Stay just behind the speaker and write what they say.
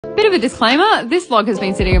Bit of a disclaimer, this vlog has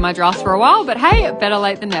been sitting in my drafts for a while, but hey, better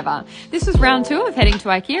late than never. This was round 2 of heading to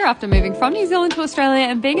Ikea after moving from New Zealand to Australia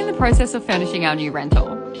and being in the process of furnishing our new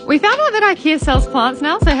rental. We found out that Ikea sells plants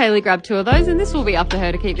now, so Hayley grabbed 2 of those, and this will be up to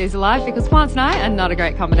her to keep these alive because plants and I are not a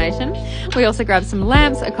great combination. We also grabbed some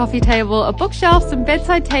lamps, a coffee table, a bookshelf, some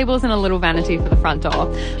bedside tables, and a little vanity for the front door.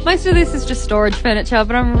 Most of this is just storage furniture,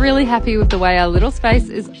 but I'm really happy with the way our little space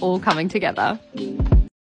is all coming together.